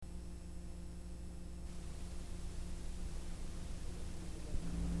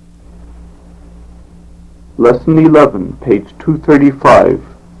Lesson 11, page 235.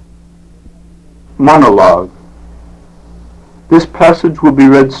 Monologue. This passage will be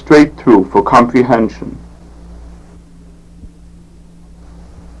read straight through for comprehension.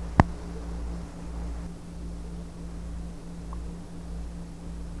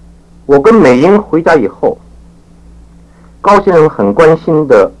 我跟美英回家以后，高先生很关心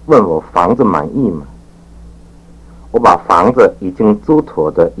地问我房子满意吗？我把房子已经租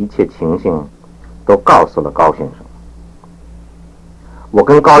妥的一切情形都告诉了高先生。我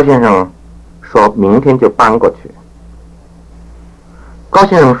跟高先生说明天就搬过去。高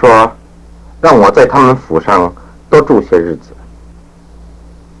先生说让我在他们府上多住些日子。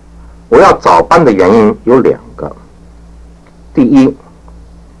我要早搬的原因有2个。第一，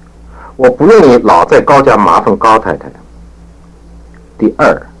我不愿意老在高家麻烦高太太。第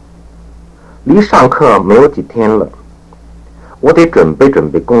二，离上课没有几天了，我得准备准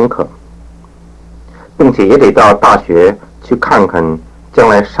备功课，并且也得到大学去看看将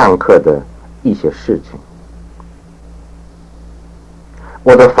来上课的一些事情。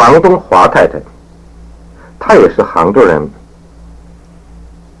我的房东华太太，她也是杭州人。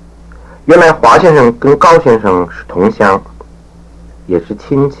原来华先生跟高先生是同乡，也是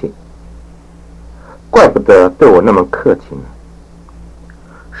亲戚，怪不得对我那么客气呢，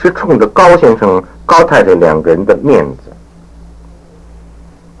是冲着高先生、高太太2个人的面子。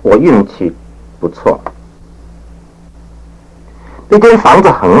我运气不错，那间房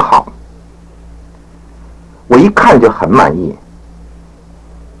子很好，我一看就很满意，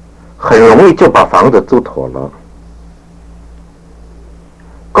很容易就把房子租妥了。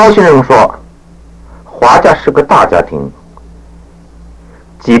高先生说华家是个大家庭，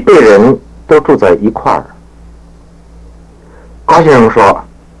几辈人都住在一块儿。高先生说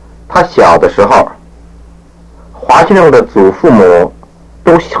他小的时候，华先生的祖父母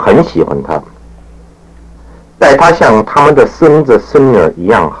都很喜欢他，待他像他们的孙子孙女一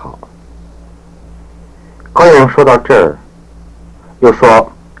样好。高先生说到这儿，又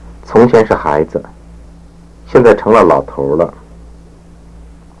说从前是孩子，现在成了老头了。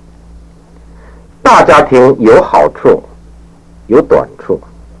大家庭有好处，有短处。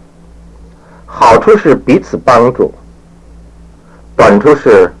好处是彼此帮助，短处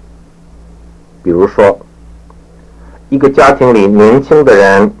是，比如说，一个家庭里年轻的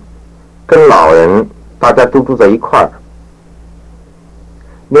人跟老人大家都住在一块儿，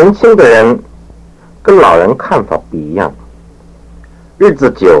年轻的人跟老人看法不一样，日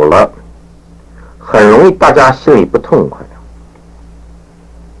子久了，很容易大家心里不痛快。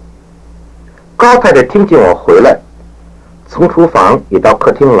高太太听见我回来，从厨房也到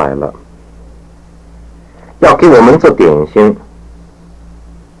客厅来了，要给我们做点心。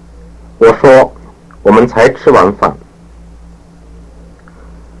我说我们才吃完饭。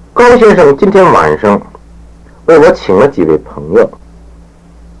高先生今天晚上为我请了几位朋友，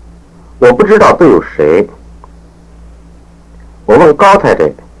我不知道都有谁。我问高太太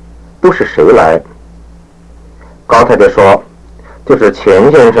都是谁来，高太太说就是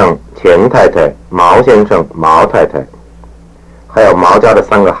钱先生、钱太太、毛先生、毛太太，还有毛家的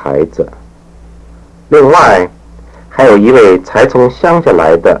3个孩子，另外还有一位才从乡下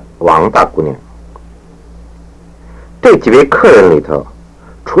来的王大姑娘。这几位客人里头，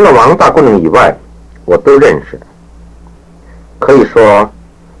除了王大姑娘以外，我都认识，可以说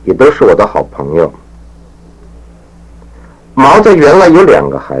也都是我的好朋友。毛家原来有2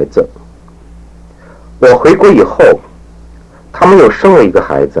个孩子，我回国以后，他们又生了一个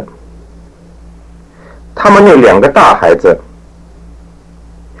孩子。他们那2个大孩子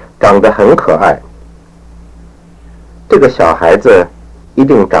长得很可爱，这个小孩子一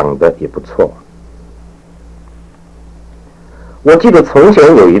定长得也不错。我记得从前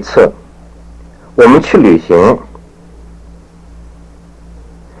有一次我们去旅行，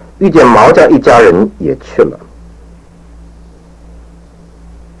遇见毛家一家人也去了。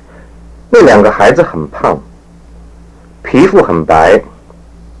那2个孩子很胖，皮肤很白，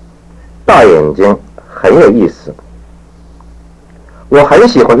大眼睛，很有意思。我很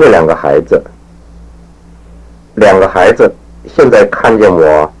喜欢那2个孩子。2个孩子现在看见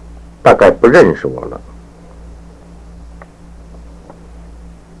我，大概不认识我了。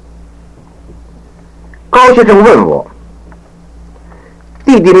高先生问我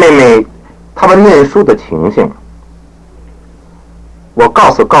弟弟妹妹他们念书的情形，我告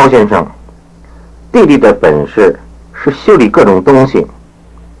诉高先生，弟弟的本事是修理各种东西。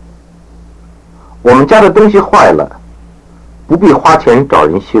我们家的东西坏了，不必花钱找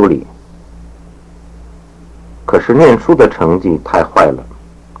人修理。可是念书的成绩太坏了，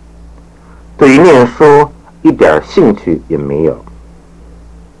对于念书一点兴趣也没有。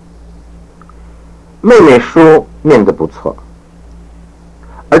妹妹书念得不错，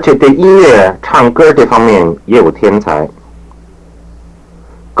而且对音乐、唱歌这方面也有天才。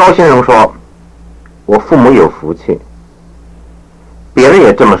高先生说，我父母有福气，别人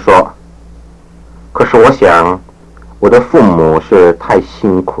也这么说，可是我想我的父母是太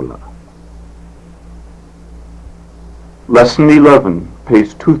辛苦了。 Lesson 11,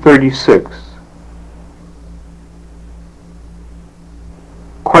 page 236.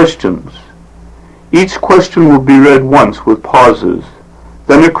 Questions. Each question will be read once with pauses.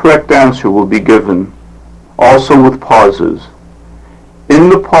 Then a correct answer will be given, also with pauses. In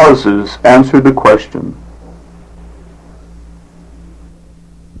the pauses, answer the question.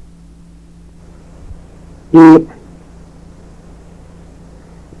 一，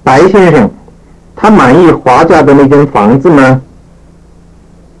白先生，他满意华家的那间房子吗？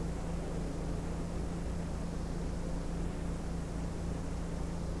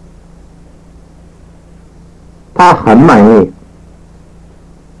他很满意。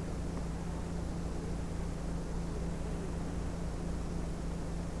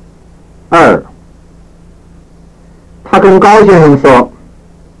二，他跟高先生说，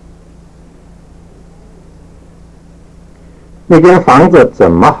那间房子怎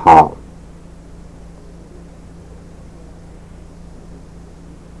么好？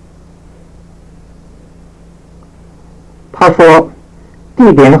他说，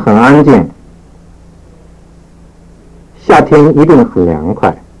地点很安静，夏天一定很凉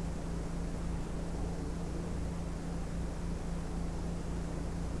快。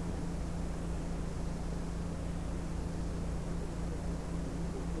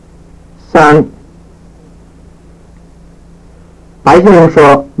三，白先生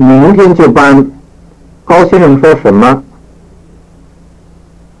说明天就搬，高先生说什么？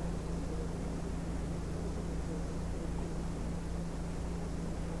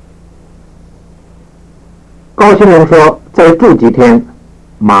高先生说再住几天，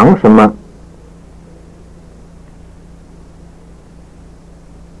忙什么？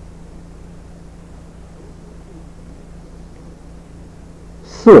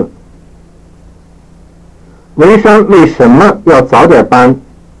四，文山为什么要早点搬？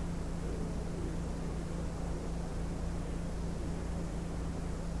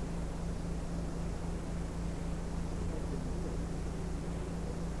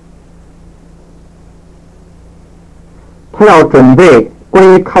他要准备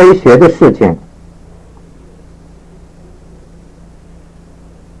关于开学的事情。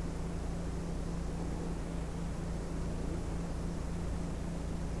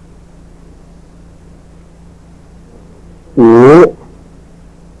五，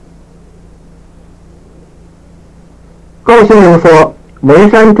高先生说文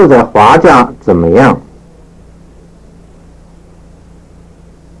山住在华家怎么样？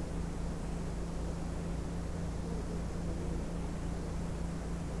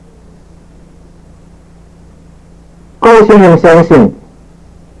高先生相信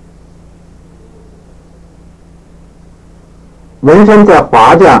文山在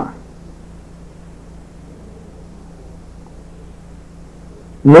华家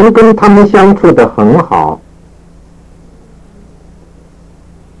能跟他们相处得很好。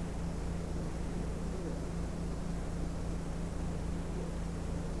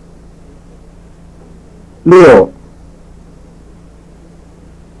六，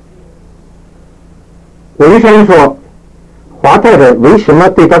文山说华太太为什么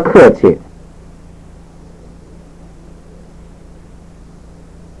对他客气？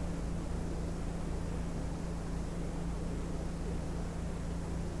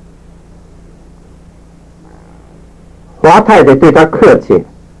华太太对他客气，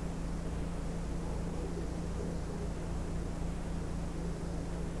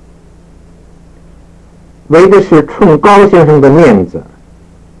为的是冲高先生的面子。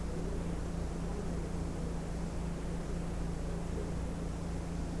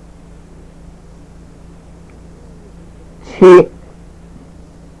七，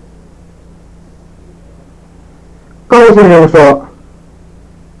高先生说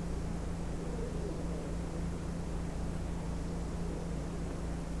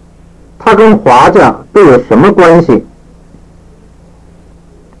他跟华家都有什么关系？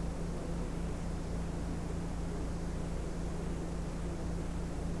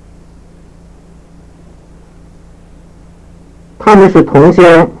他们是同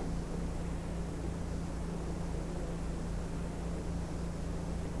乡，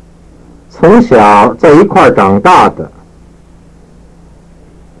从小在一块儿长大的，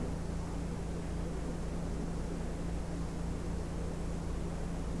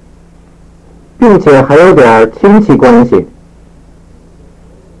并且还有点亲戚关系。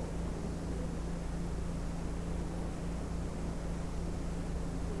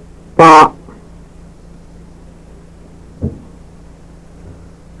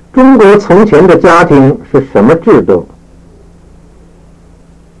中国从前的家庭是什么制度？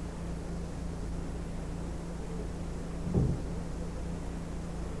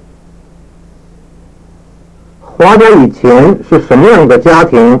华家以前是什么样的家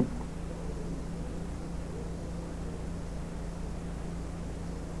庭？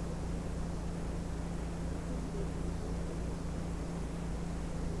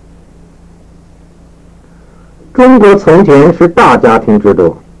中国从前是大家庭制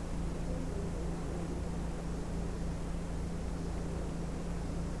度。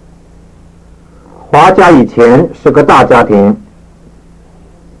华家以前是个大家庭。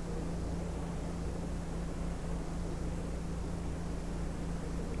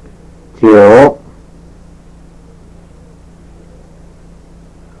9，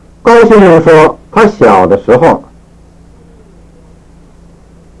高先生说，他小的时候，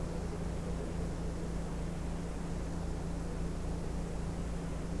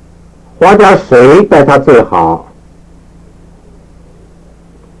华家谁待他最好？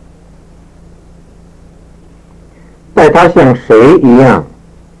待他像谁一样？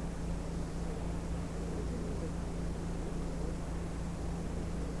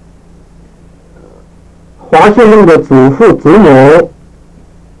华先生的祖父祖母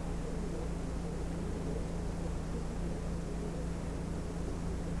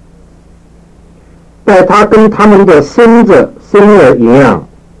待他跟他们的孙子孙儿一样。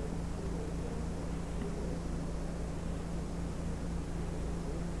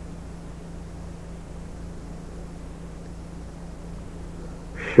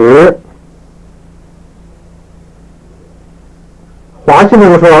10，华先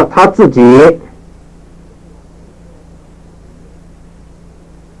生说他自己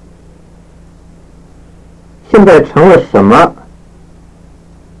现在成了什么？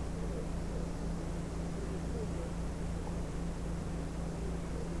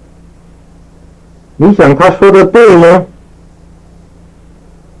你想他说的对吗？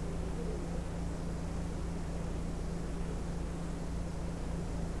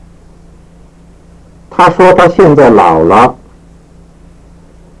他说他现在老了。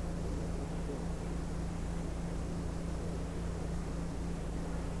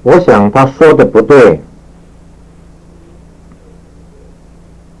我想他说的不对。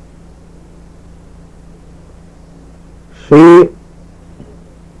11，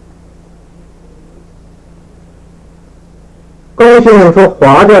高先生说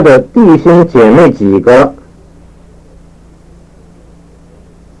华家的弟兄姐妹几个？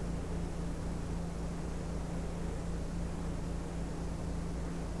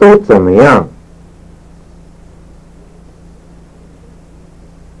都怎么样？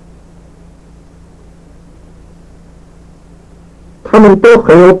他们都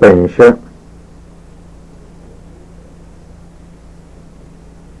很有本事。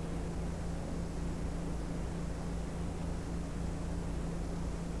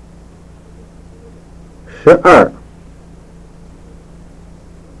12，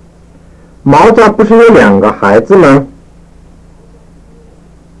毛家不是有2个孩子吗？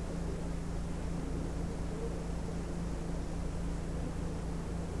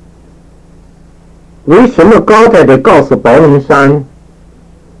为什么高太太告诉白文山，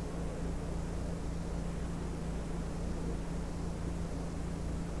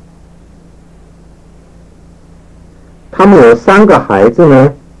他们有3个孩子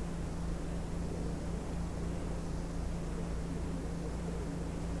呢？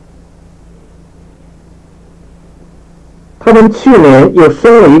他们去年又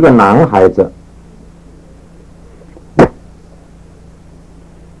生了一个男孩子。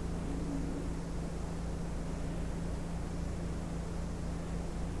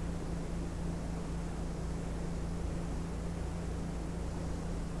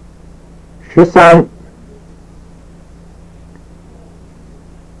13，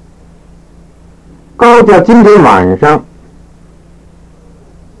高家今天晚上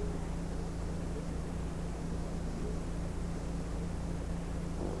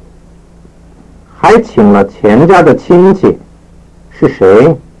还请了钱家的亲戚，是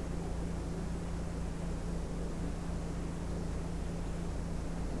谁？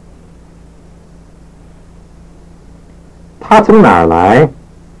他从哪儿来？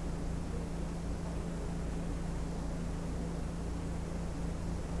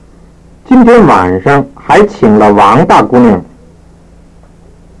今天晚上还请了王大姑娘。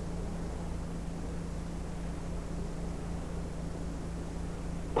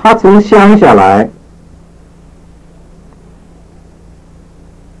她从乡下来。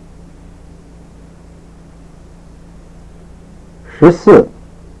14，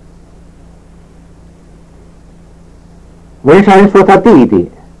文山说他弟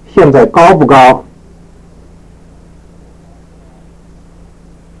弟现在高不高？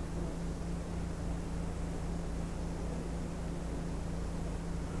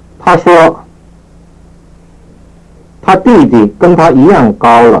他说他弟弟跟他一样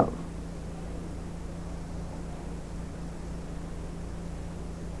高了。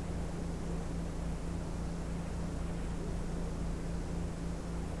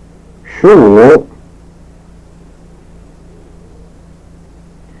15，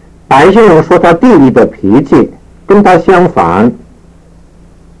白先生说他弟弟的脾气跟他相反。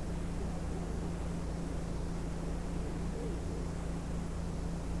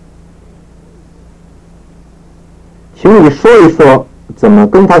请你说一说怎么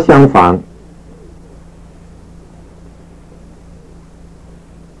跟他相反。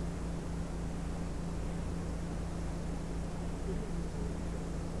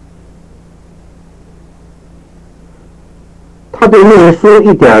他对念书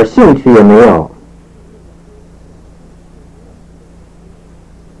一点兴趣也没有。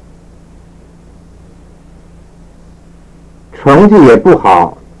成绩也不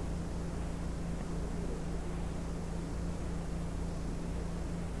好。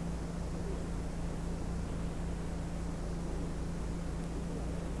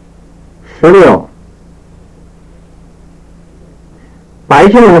16，白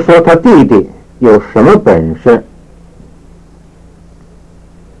先生说他弟弟有什么本事？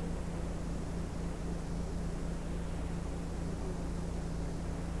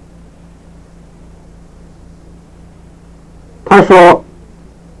他说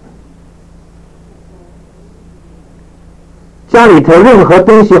家里头任何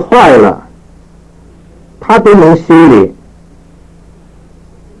东西坏了，他都能修理。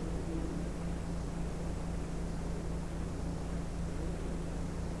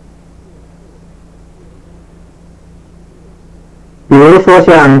比如说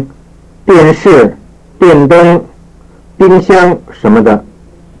像电视、电灯、冰箱什么的。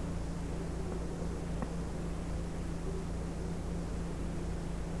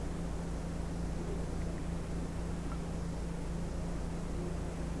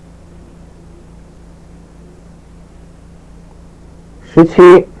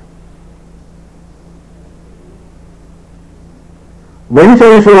17，文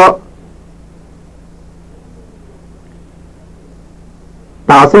生说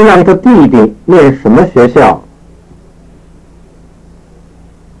打算让他弟弟念什么学校？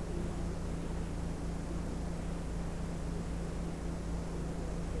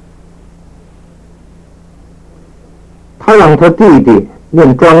他让他弟弟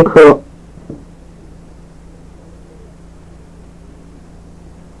念专科。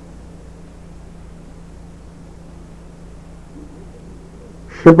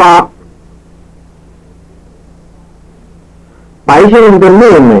18，白先生的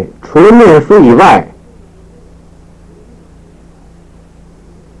妹妹除了念书以外，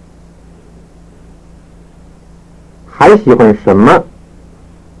还喜欢什么？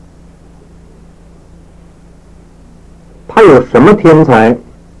他有什么天才？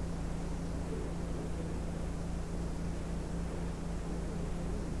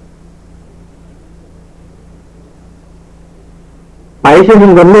白先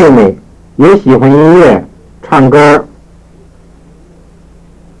生的妹妹也喜欢音乐，唱歌。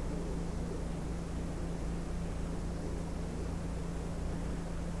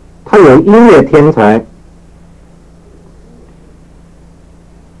他有音乐天才。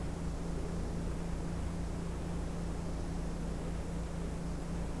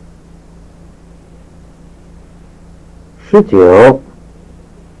19，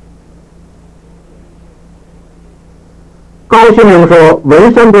高先生说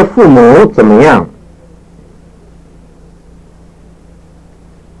文生的父母怎么样？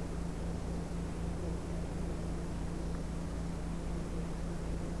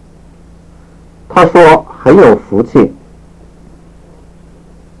他说很有福气。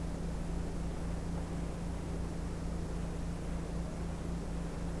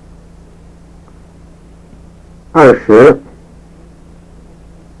20，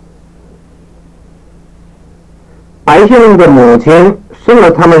白先生的母亲生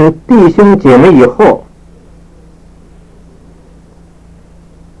了他们弟兄姐妹以后，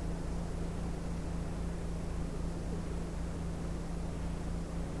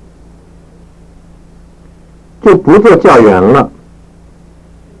就不做教员了。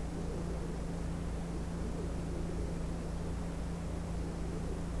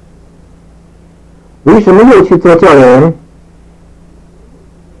为什么又去做教员？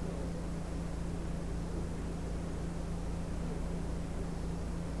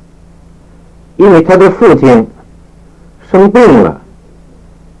因为他的父亲生病了，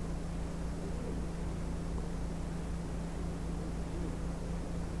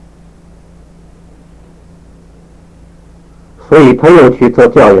所以他又去做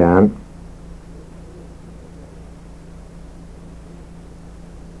教员。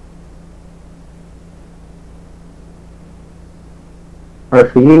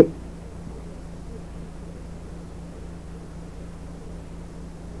21，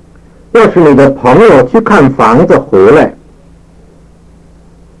要是你的朋友去看房子回来，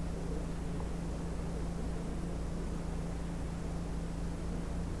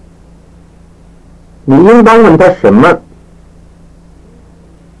你应当问他什么？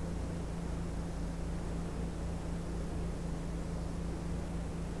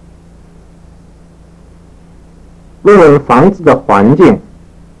问问房子的环境、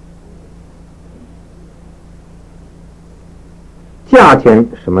价钱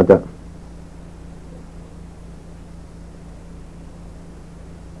什么的。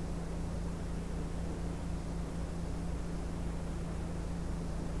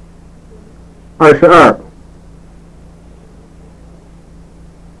22，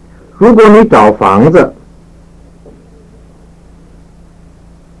如果你找房子，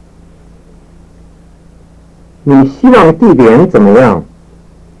你希望地点怎么样？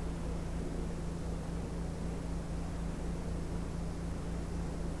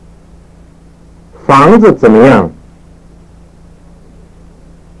房子怎么样？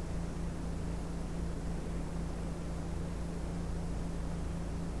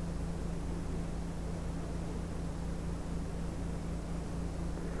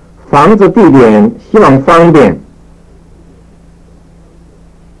房子地点希望方便。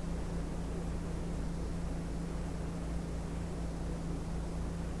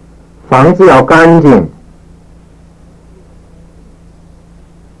房子要干净。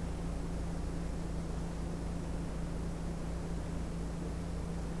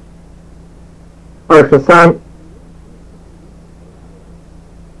23，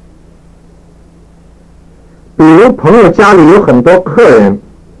比如朋友家里有很多客人，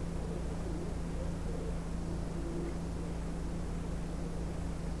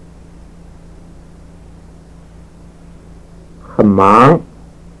很忙，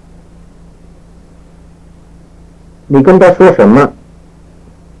你跟他说什么？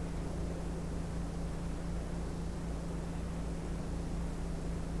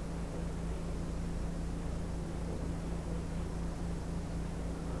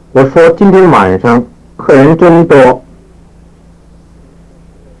我说今天晚上客人真多。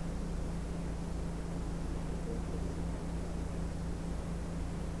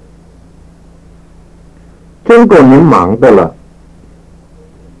真够您忙的了。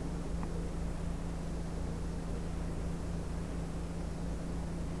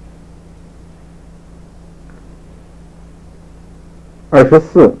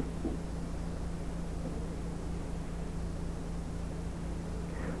24，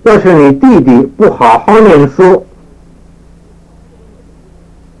要是你弟弟不好好念书，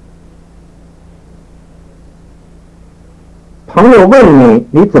朋友问你，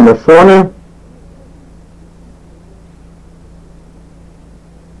你怎么说呢？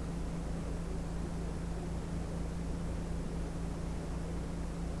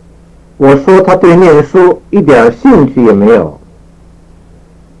我说他对念书一点兴趣也没有。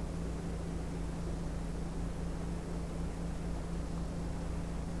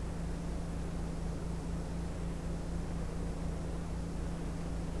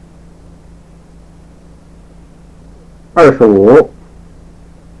25，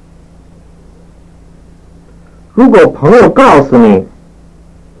如果朋友告诉你，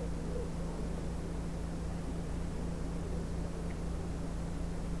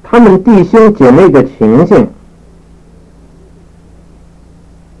他们弟兄姐妹的情形，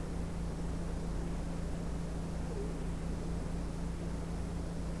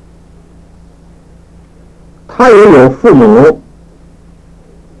他也有父母，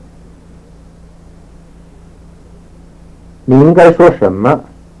你应该说什么？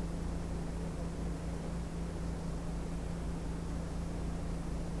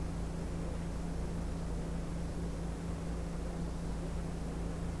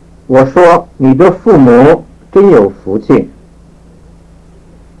我说你的父母真有福气。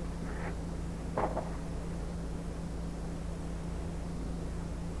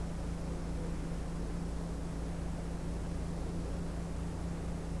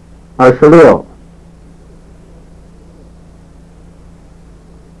26，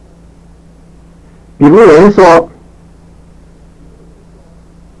比如人说，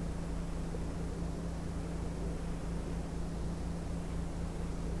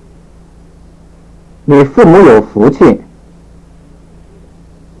你父母有福气，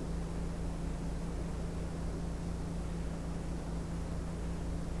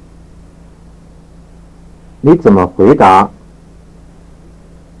你怎么回答？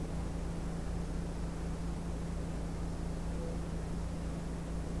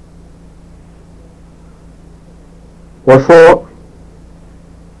我说，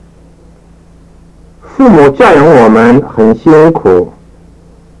父母教养我们很辛苦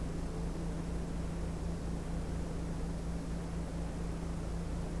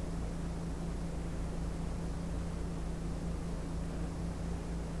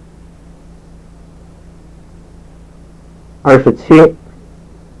，27，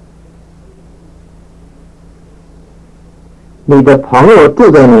你的朋友住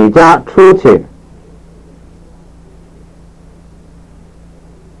在你家，出去，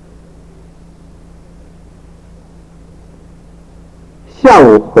下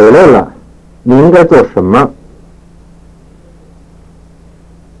午回来了，你应该做什么？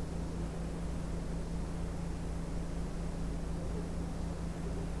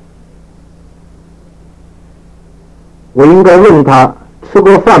我应该问他吃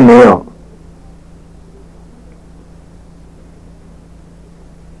过饭没有？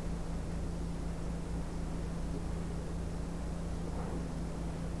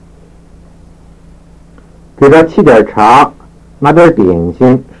给他沏点茶，拿点点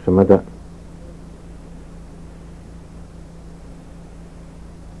心什么的。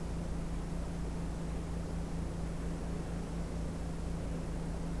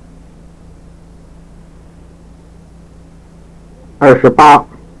28，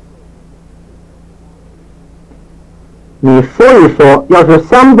你说一说，要是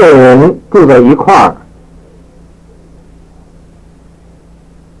3个人住在一块儿，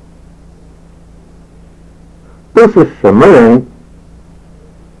都是什么人？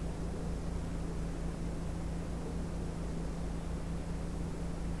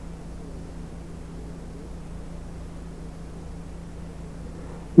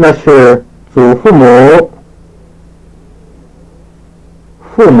那是祖父母、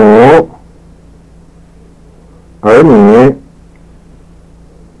父母、儿女、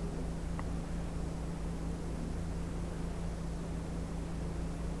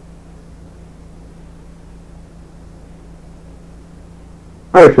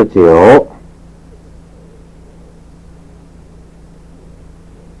29，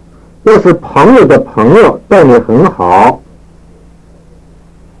要是朋友的朋友待你很好，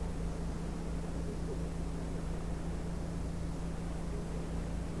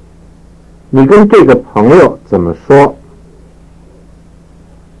你跟这个朋友怎么说？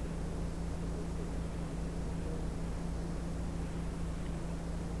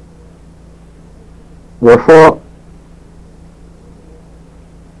我说，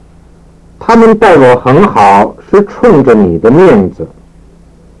他们待我很好，是冲着你的面子。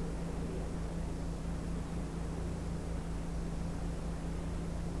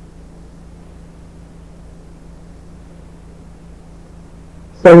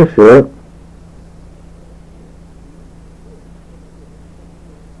30，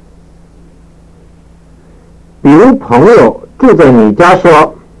比如朋友住在你家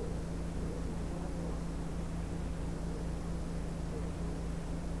说，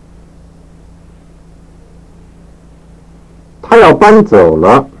他要搬走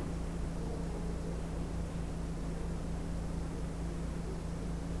了，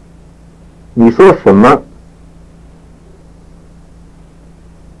你说什么？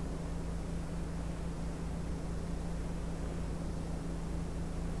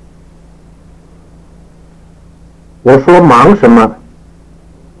我说忙什么？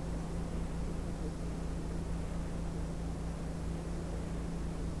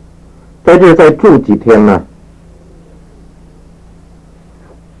在这再住几天呢？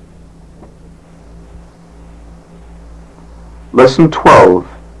 Lesson 12.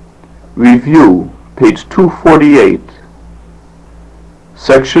 Review, page 248.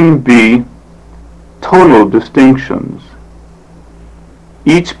 Section B, Tonal Distinctions.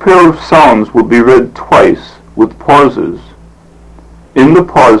 Each pair of sounds will be read twice with pauses. In the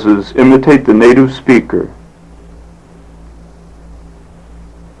pauses, imitate the native speaker.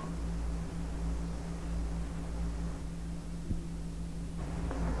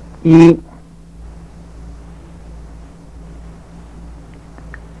 E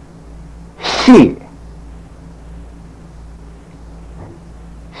细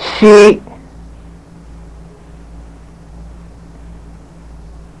西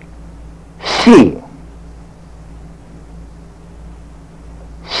细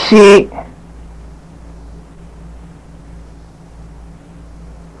西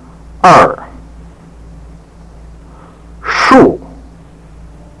二数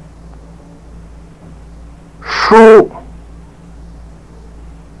书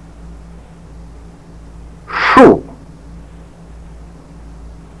数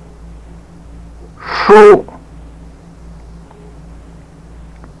书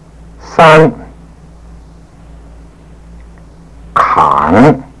三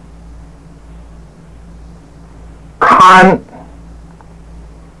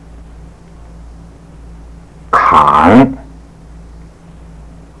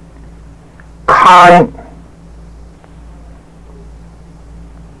堪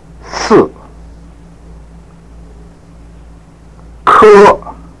4科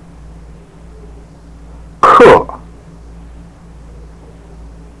克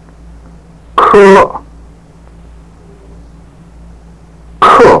科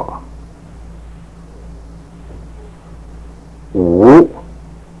克5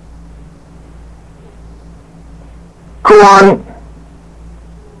专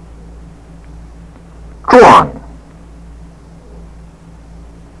转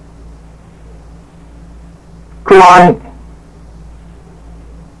专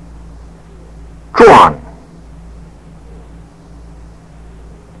转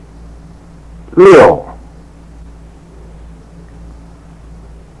6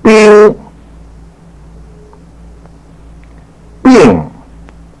兵病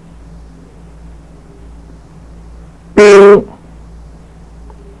兵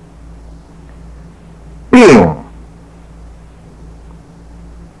病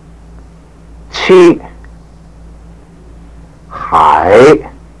7海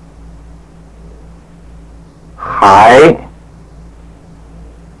海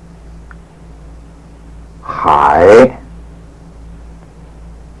海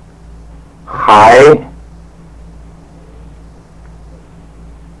海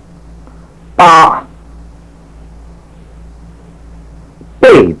8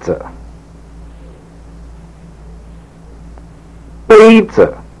被子杯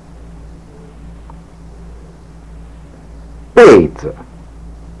子被子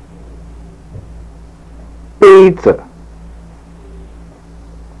杯子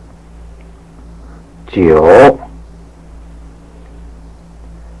9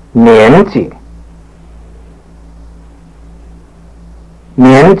年纪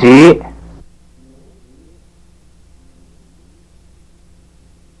年级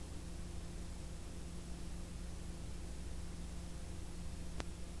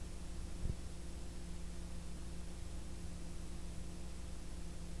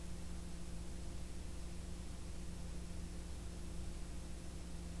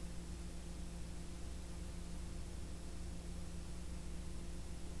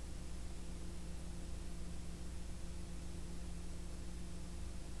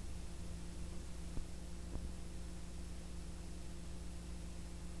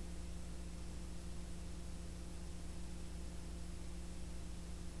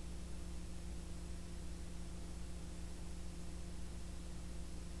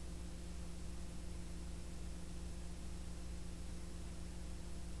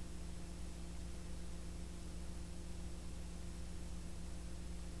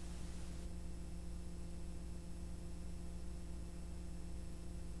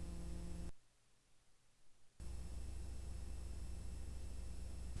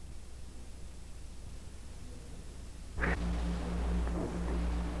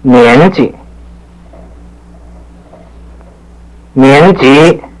年纪年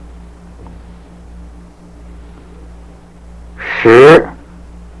级10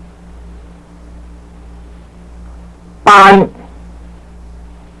班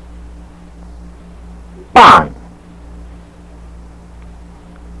办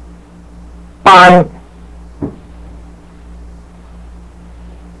班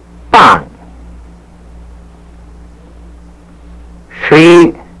办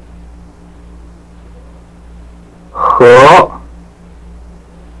11和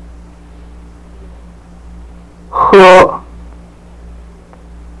喝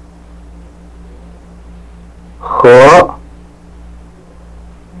和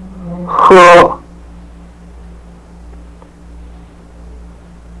喝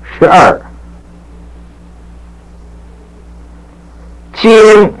12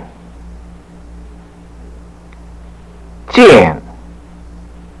肩见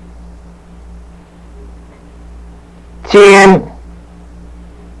肩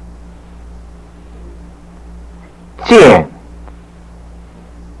见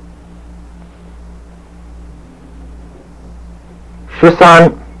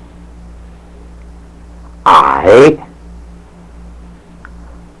13矮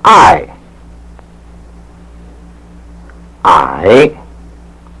爱矮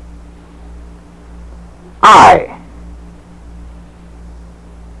爱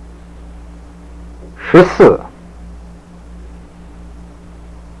14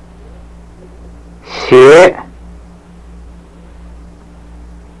写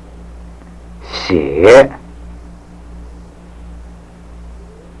写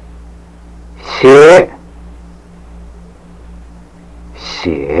写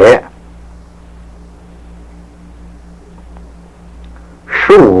写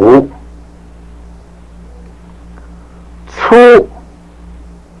15粗，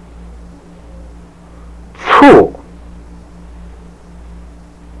醋，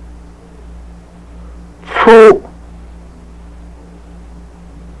粗，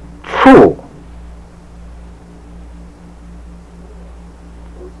醋。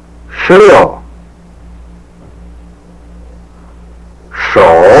16，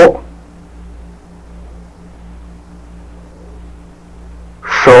手，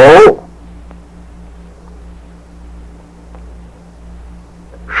手，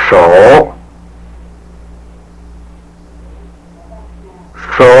手，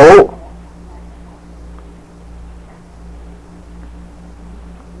手。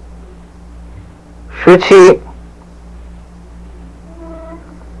17，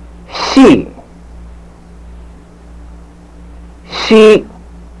细，细，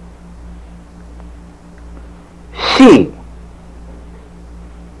细，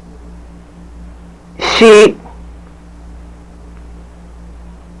细。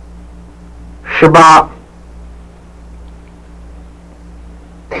18，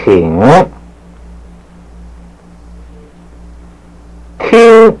挺，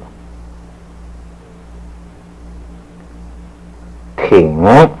听，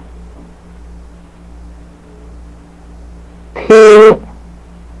挺，听。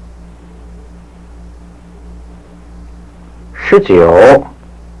19，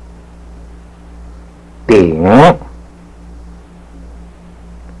顶，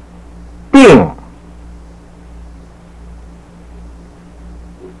定，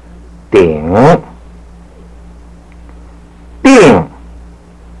顶，定。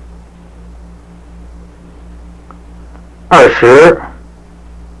20，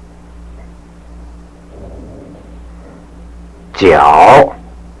脚，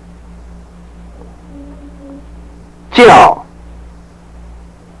叫，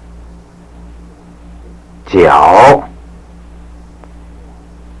脚，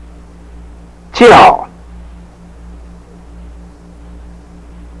叫。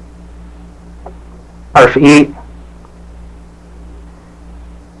21，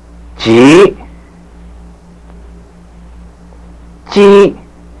急，鸡，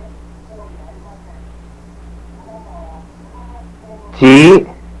急，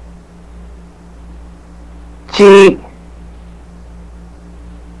鸡。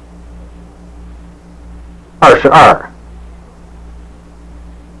22，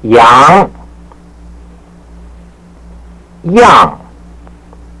羊，样，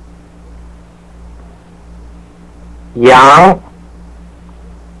羊，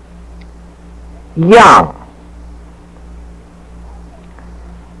样。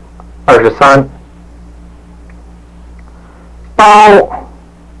23，包，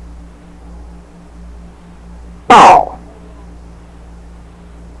报，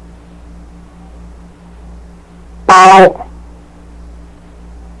包，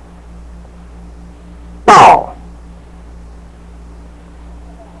报。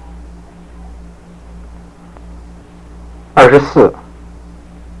24，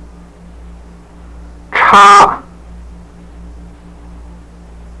插，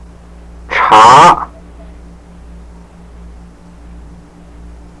茶，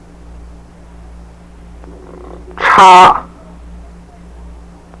插，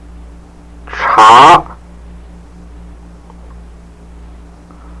茶。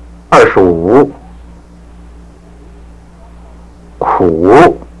25，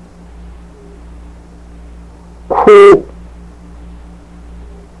苦，哭，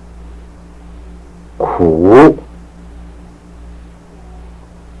苦，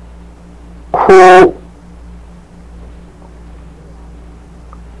哭。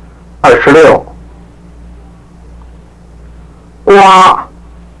26，刮，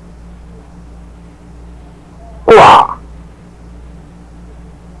挂，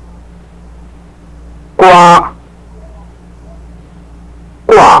刮，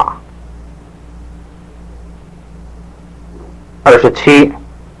挂。27，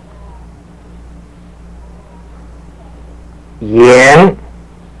盐，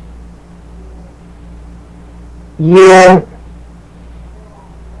烟，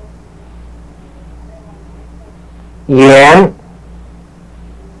盐，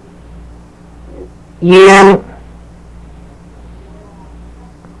烟。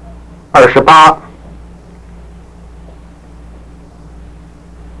28，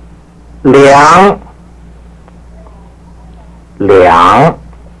两，两，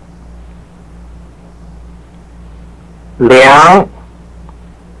两，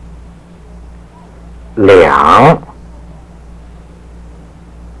两。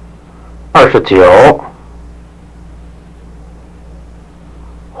29，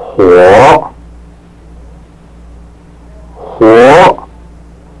火，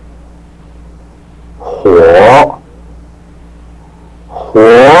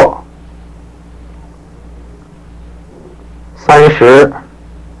 30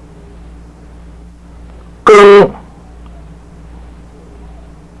更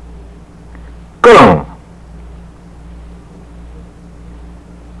更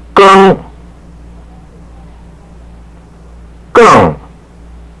更更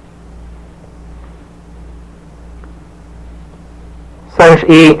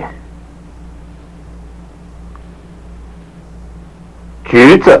31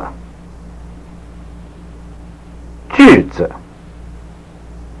橘子句子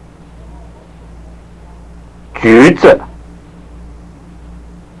橘子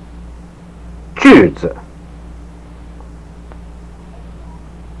句子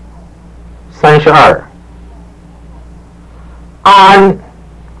32安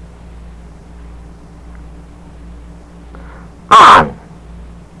安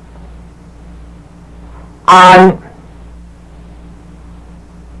安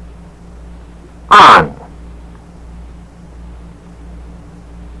安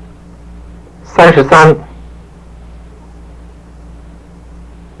33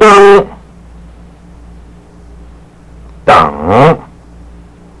等等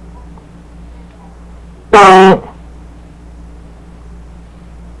等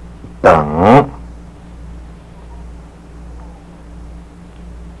等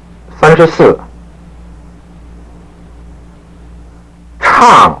34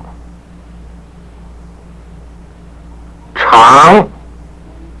唱长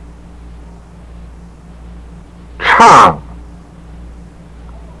唱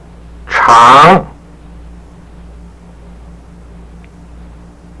长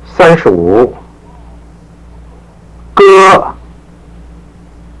35歌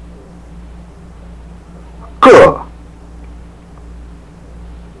个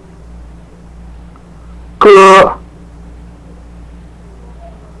歌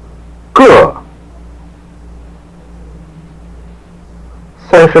个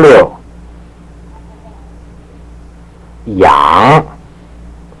36养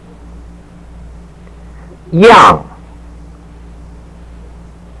样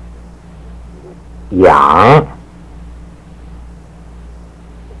养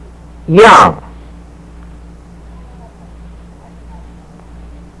样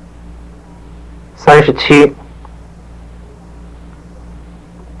37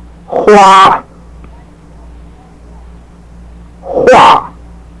花画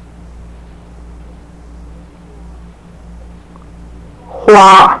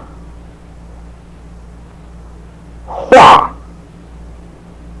花画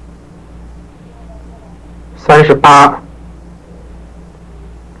38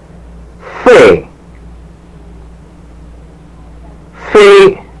飞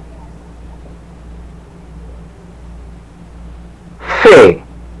飞飞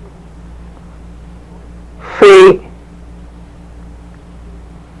飞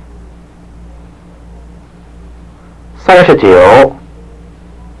39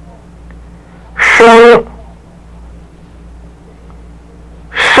生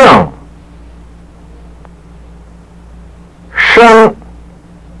胜生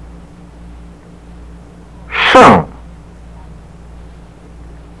胜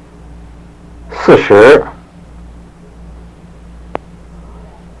40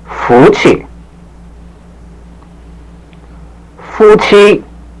福气夫妻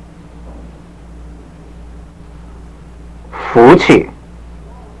福气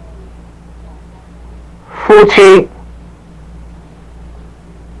夫妻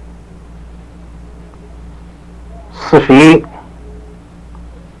41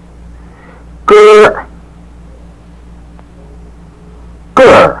歌儿个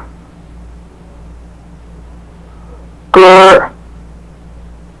儿歌儿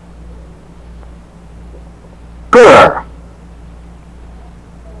个儿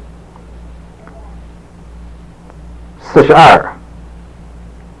42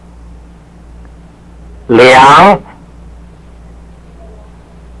量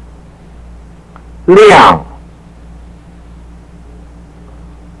量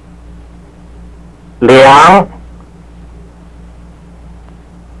量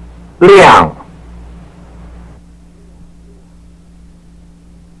量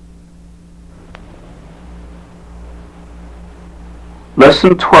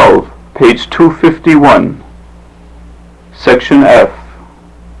Lesson 12, page 251, Section F.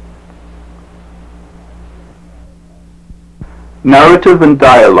 Narrative and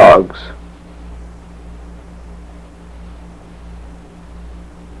Dialogues.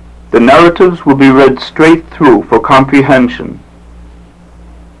 The narratives will be read straight through for comprehension.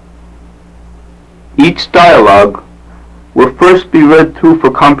 Each dialogue will first be read through for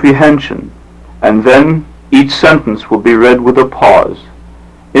comprehension, and then Each sentence will be read with a pause.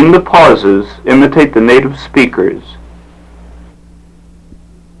 In the pauses, imitate the native speakers.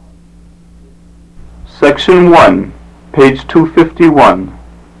 Section 1, page 251.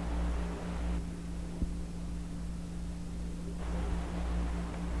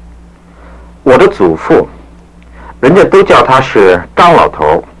我的祖父，人家都叫他是张老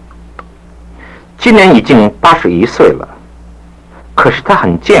头，今年已经81岁了，可是他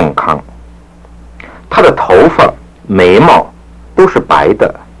很健康，他的头发、眉毛都是白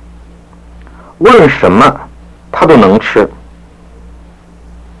的，无论什么他都能吃，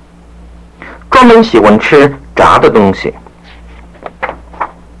专门喜欢吃炸的东西。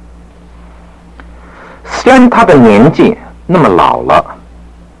虽然他的年纪那么老了，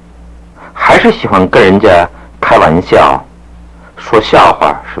还是喜欢跟人家开玩笑、说笑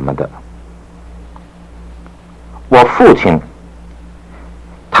话什么的。我父亲，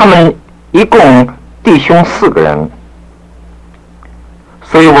他们一共弟兄4个人，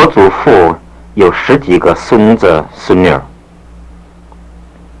所以我祖父有10几个孙子孙女。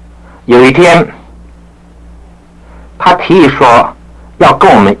有一天，他提议说要跟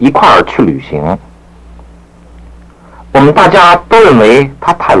我们一块儿去旅行。我们大家都认为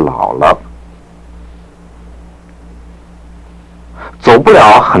他太老了，走不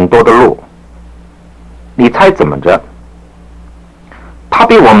了很多的路。你猜怎么着？他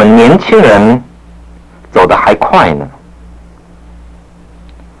比我们年轻人走得还快呢。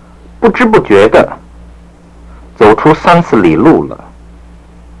不知不觉的走出3、4里路了。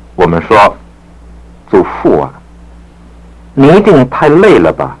我们说：“祖父啊，你一定太累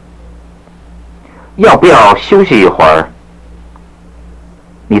了吧？要不要休息一会儿？”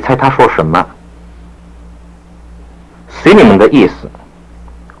你猜他说什么？随你们的意思，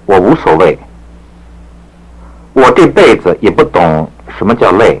我无所谓。我这辈子也不懂什么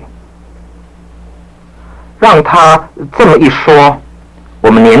叫累。让他这么一说，我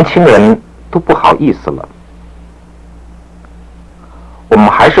们年轻人都不好意思了。我们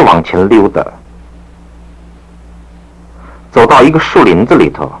还是往前溜达，走到一个树林子里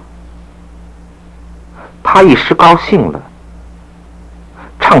头，他一时高兴了，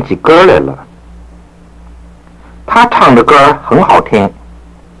唱起歌来了。他唱的歌很好听，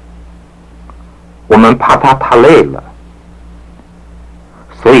我们怕他太累了，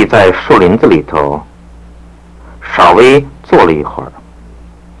所以在树林子里头稍微坐了一会儿。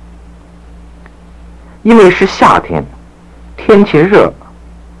因为是夏天，天气热，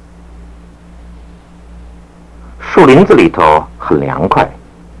树林子里头很凉快。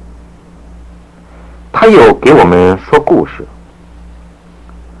他又给我们说故事，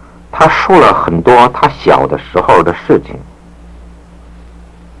他说了很多他小的时候的事情。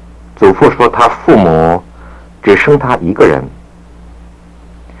祖父说他父母只生他一个人，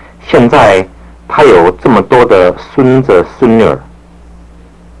现在他有这么多的孙子孙女儿。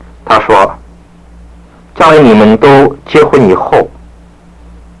他说将来你们都结婚以后，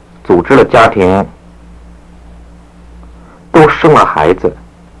组织了家庭，都生了孩子，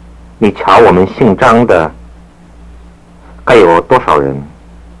你瞧我们姓张的该有多少人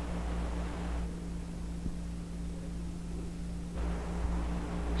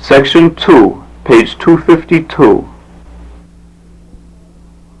？Section 2, page 252.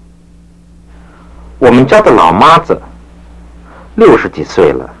 我们家的老妈子60几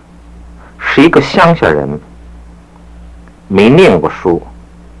岁了，是一个乡下人，没念过书，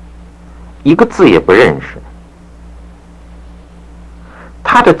一个字也不认识。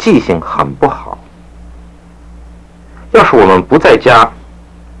她的记性很不好，要是我们不在家，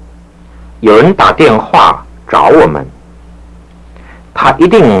有人打电话找我们，她一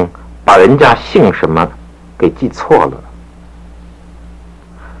定把人家姓什么给记错了。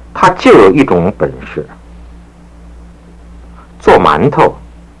她就有一种本事，做馒头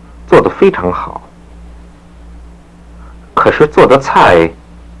做得非常好，可是做的菜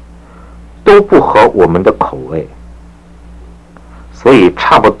都不合我们的口味，所以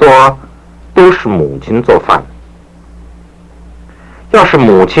差不多都是母亲做饭。要是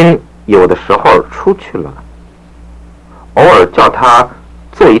母亲有的时候出去了，偶尔叫她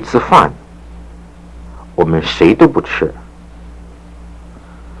做一次饭，我们谁都不吃。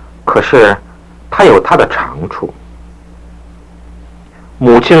可是她有她的长处，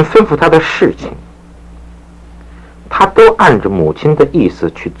母亲吩咐她的事情，她都按着母亲的意思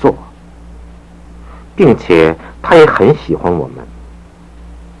去做，并且她也很喜欢我们。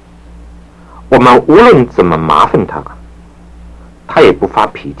我们无论怎么麻烦她，她也不发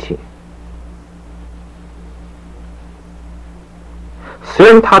脾气。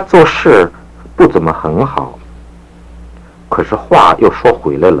虽然她做事不怎么很好，可是话又说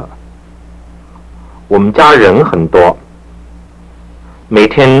回来了，我们家人很多，每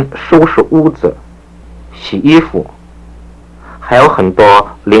天收拾屋子、洗衣服，还有很多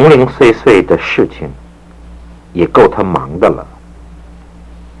零零碎碎的事情，也够他忙的了。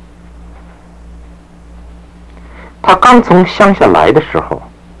他刚从乡下来的时候，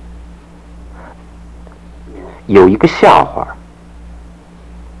有一个笑话。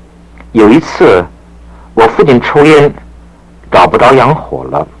有一次，我父亲抽烟，找不着洋火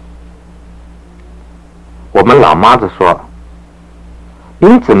了。我们老妈子说：“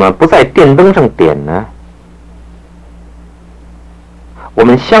您怎么不在电灯上点呢？”我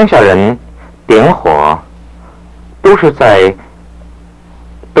们乡下人点火都是在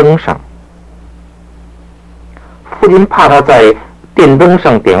灯上。父亲怕他在电灯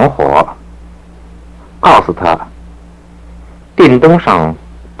上点火，告诉他，电灯上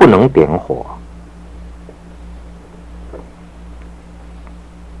不能点火。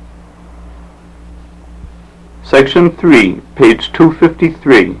Section 3, page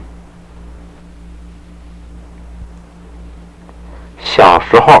 253. 小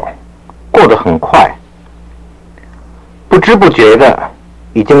时候过得很快，不知不觉的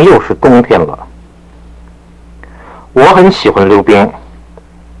已经又是冬天了。我很喜欢溜冰，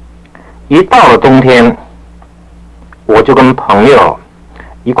一到了冬天，我就跟朋友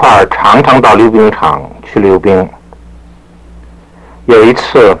一块儿常常到溜冰场去溜冰。有一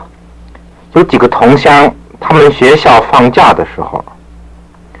次，有几个同乡，他们学校放假的时候，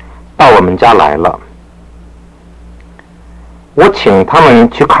到我们家来了。我请他们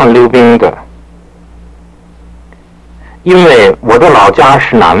去看溜冰的，因为我的老家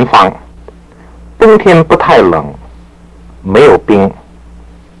是南方，冬天不太冷，没有冰，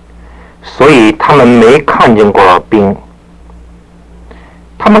所以他们没看见过冰。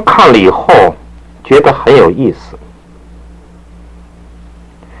他们看了以后觉得很有意思，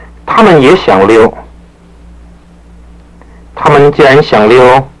他们也想溜。他们既然想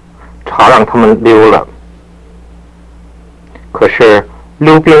溜，常让他们溜了。可是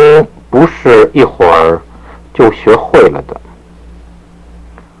溜冰不是一会儿就学会了的。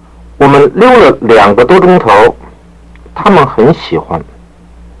我们溜了2个多钟头，他们很喜欢。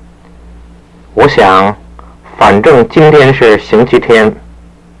我想，反正今天是星期天，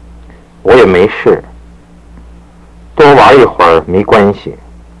我也没事，多玩一会儿没关系。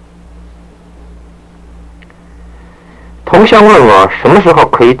同乡问我什么时候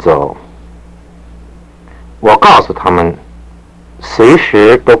可以走，我告诉他们，随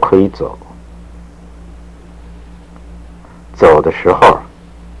时都可以走。走的时候，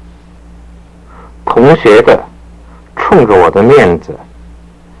同学的冲着我的面子，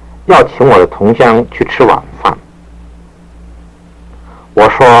要请我的同乡去吃晚饭。我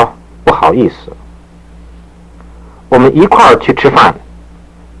说不好意思，我们一块儿去吃饭，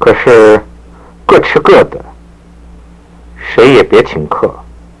可是各吃各的，谁也别请客。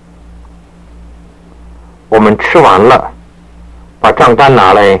我们吃完了，把账单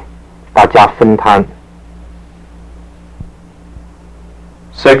拿来，大家分摊。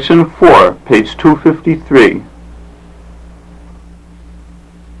Section 4, page 253.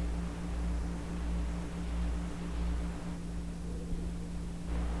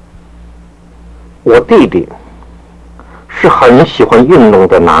 我弟弟是很喜欢运动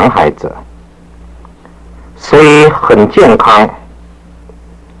的男孩子，所以很健康，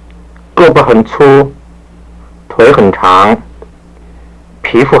胳膊很粗，腿很长，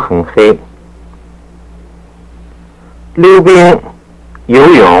皮肤很黑。溜冰、游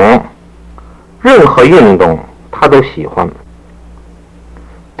泳，任何运动他都喜欢。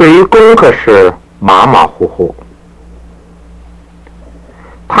对于功课是马马虎虎。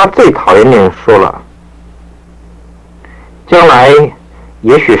他最讨厌念书了，将来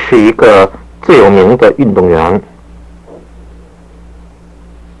也许是一个最有名的运动员。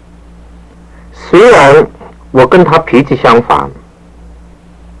虽然我跟他脾气相反，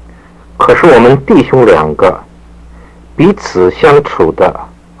可是我们弟兄2个彼此相处得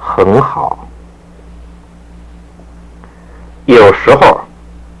很好。有时候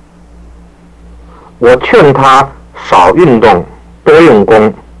我劝他少运动，多用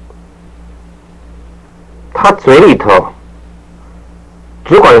功，他嘴里头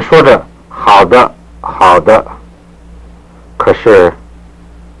只管说着好的好的，可是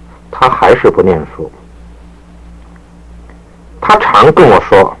他还是不念书。他常跟我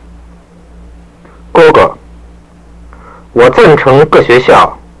说，哥哥，我赞成各学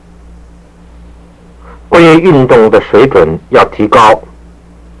校关于运动的水准要提高，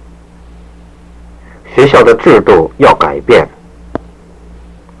学校的制度要改变，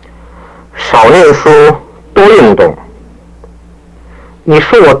少念书，多运动。你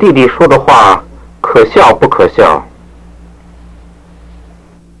说我弟弟说的话可笑不可笑？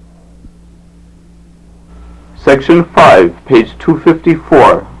 Section 5, page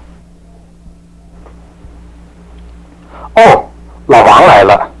 254. 哦，老王来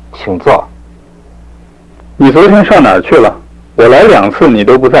了，请坐。你昨天上哪儿去了？我来2次，你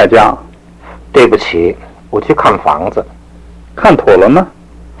都不在家。对不起，我去看房子。看妥了吗？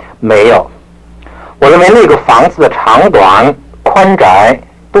没有，我认为那个房子的长短、宽窄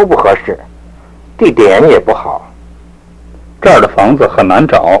都不合适，地点也不好。这儿的房子很难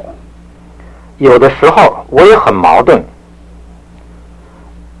找。有的时候我也很矛盾，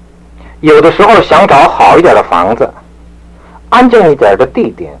有的时候想找好一点的房子，安静一点的地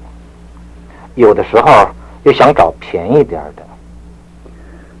点，有的时候又想找便宜点的。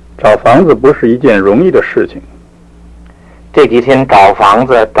找房子不是一件容易的事情。这几天找房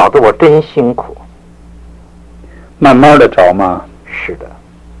子找得我真辛苦。慢慢的找嘛。是的。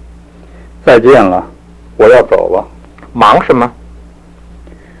再见了，我要走了。忙什么？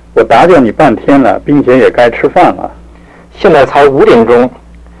我打搅你半天了，并且也该吃饭了。现在才5点钟，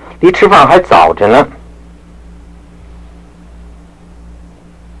离吃饭还早着呢。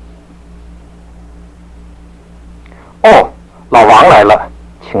哦，老王来了，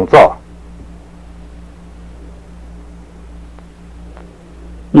请坐。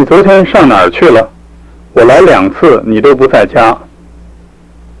你昨天上哪儿去了？我来2次，你都不在家。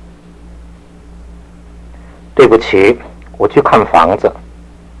对不起，我去看房子。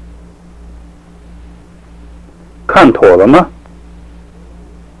看妥了吗？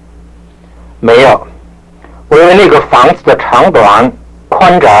没有，我认为那个房子的长短、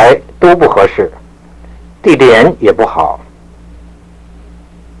宽窄都不合适，地点也不好。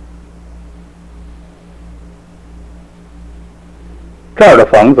这儿的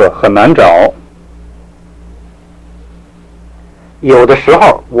房子很难找。有的时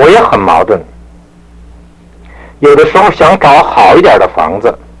候我也很矛盾，有的时候想找好一点的房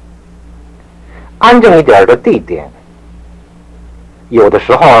子，安静一点的地点，有的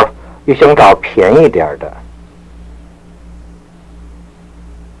时候又想找便宜点的。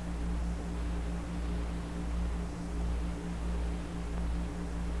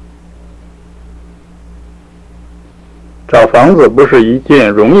找房子不是一件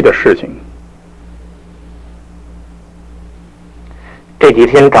容易的事情。这几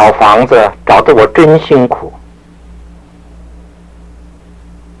天找房子找得我真辛苦。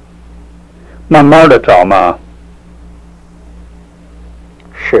慢慢的找嘛。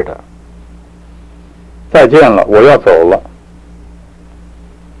是的。再见了，我要走了。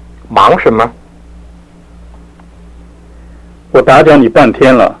忙什么？我打搅你半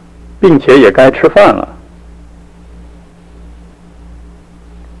天了，并且也该吃饭了。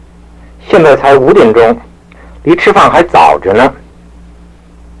现在才5点钟，离吃饭还早着呢。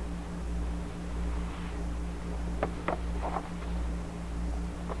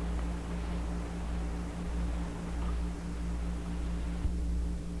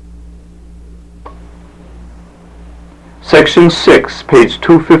Section 6, page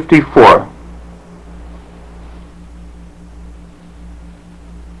 254.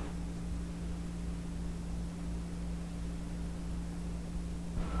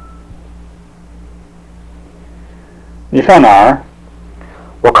 你上哪儿？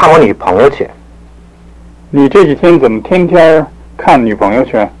我看我女朋友去。你这几天怎么天天看女朋友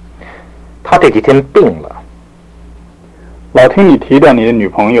去？她这几天病了。老听你提到你的女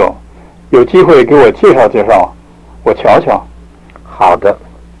朋友，有机会给我介绍介绍，我瞧瞧。好的。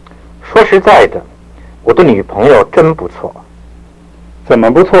说实在的，我的女朋友真不错。怎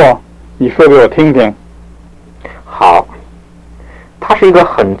么不错？你说给我听听。好，她是一个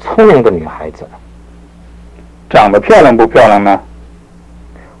很聪明的女孩子。长得漂亮不漂亮呢？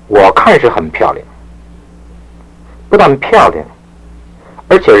我看是很漂亮，不但漂亮，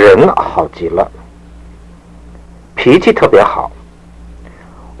而且人好极了，脾气特别好。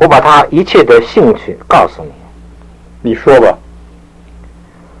我把她一切的兴趣告诉你。你说吧。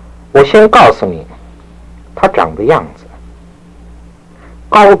我先告诉你，她长的样子：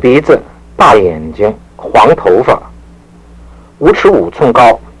高鼻子、大眼睛、黄头发，5尺5寸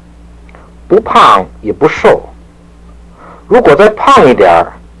高，不胖也不瘦。如果再胖一点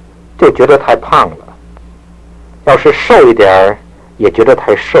儿，就觉得太胖了；要是瘦一点儿，也觉得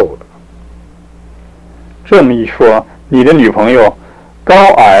太瘦了。这么一说，你的女朋友高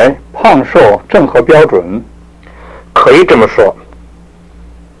矮、胖瘦正合标准。可以这么说。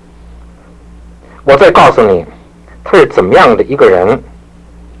我再告诉你，她是怎么样的一个人。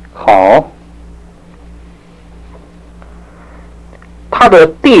好。她的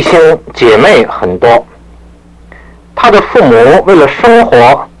弟兄姐妹很多，她的父母为了生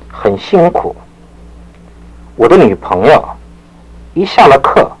活很辛苦，我的女朋友一下了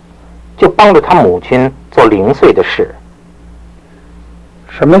课就帮着她母亲做零碎的事。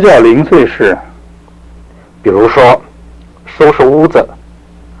什么叫零碎事？比如说收拾屋子，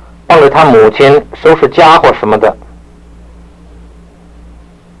帮着她母亲收拾家伙什么的。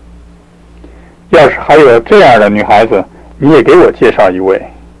要是还有这样的女孩子，你也给我介绍一位。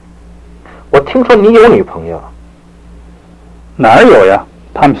我听说你有女朋友。哪儿有呀？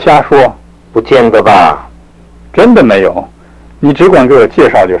他们瞎说。不见得吧？真的没有，你只管给我介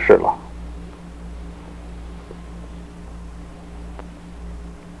绍就是了。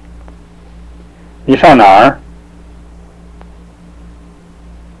你上哪儿？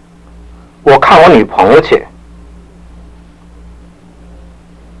我看我女朋友去。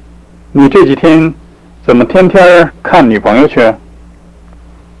你这几天怎么天天看女朋友去？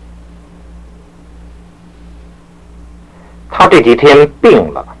她这几天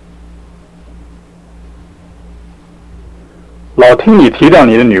病了。老听你提到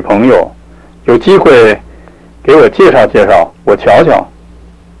你的女朋友，有机会给我介绍介绍，我瞧瞧。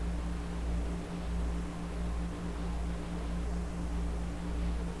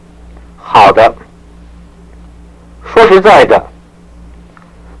好的。说实在的，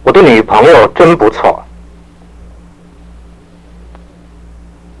我的女朋友真不错。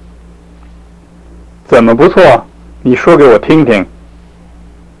怎么不错？你说给我听听。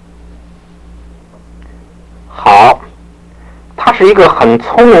好，她是一个很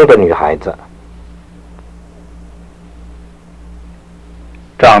聪明的女孩子。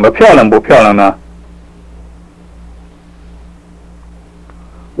长得漂亮不漂亮呢？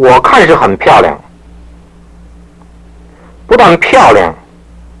我看是很漂亮，不但漂亮，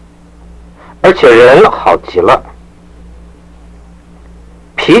而且人好极了，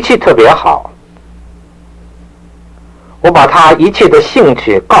脾气特别好。我把她一切的兴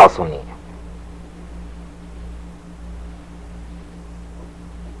趣告诉你。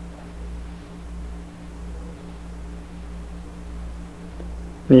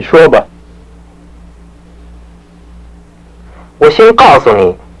你说吧。我先告诉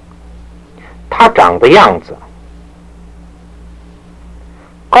你，她长的样子：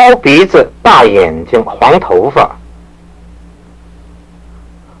高鼻子、大眼睛、黄头发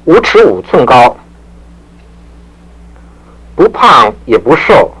，5尺5寸高，不胖也不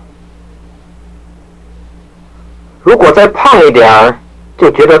瘦。如果再胖一点儿，就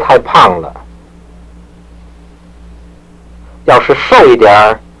觉得太胖了；要是瘦一点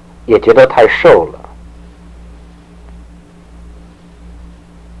儿，也觉得太瘦了。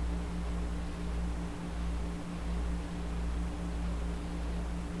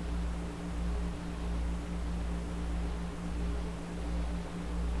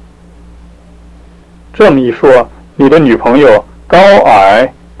这么一说，你的女朋友高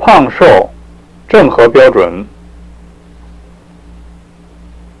矮、胖瘦，正合标准。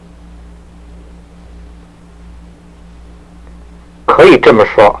可以这么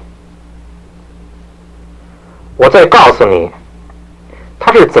说。我再告诉你，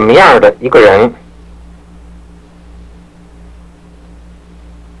她是怎么样的一个人。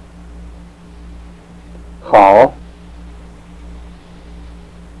好。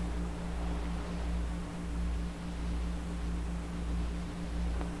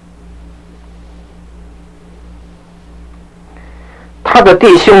他的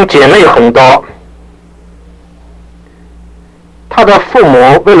弟兄姐妹很多，他的父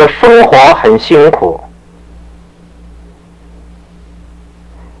母为了生活很辛苦。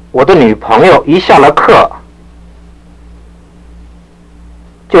我的女朋友一下了课，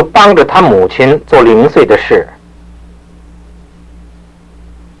就帮着他母亲做零碎的事。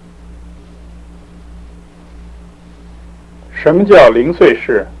什么叫零碎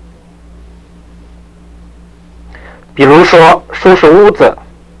事？比如说收拾屋子，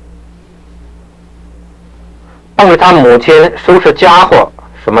帮着他母亲收拾家伙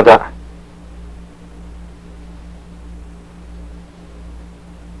什么的。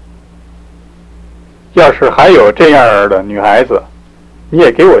要是还有这样的女孩子，你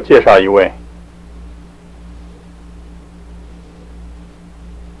也给我介绍一位。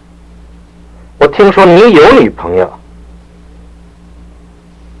我听说你有女朋友。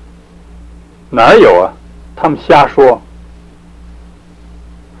哪儿有啊？他们瞎说。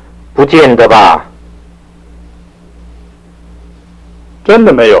不见得吧？真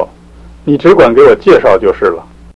的没有，你只管给我介绍就是了。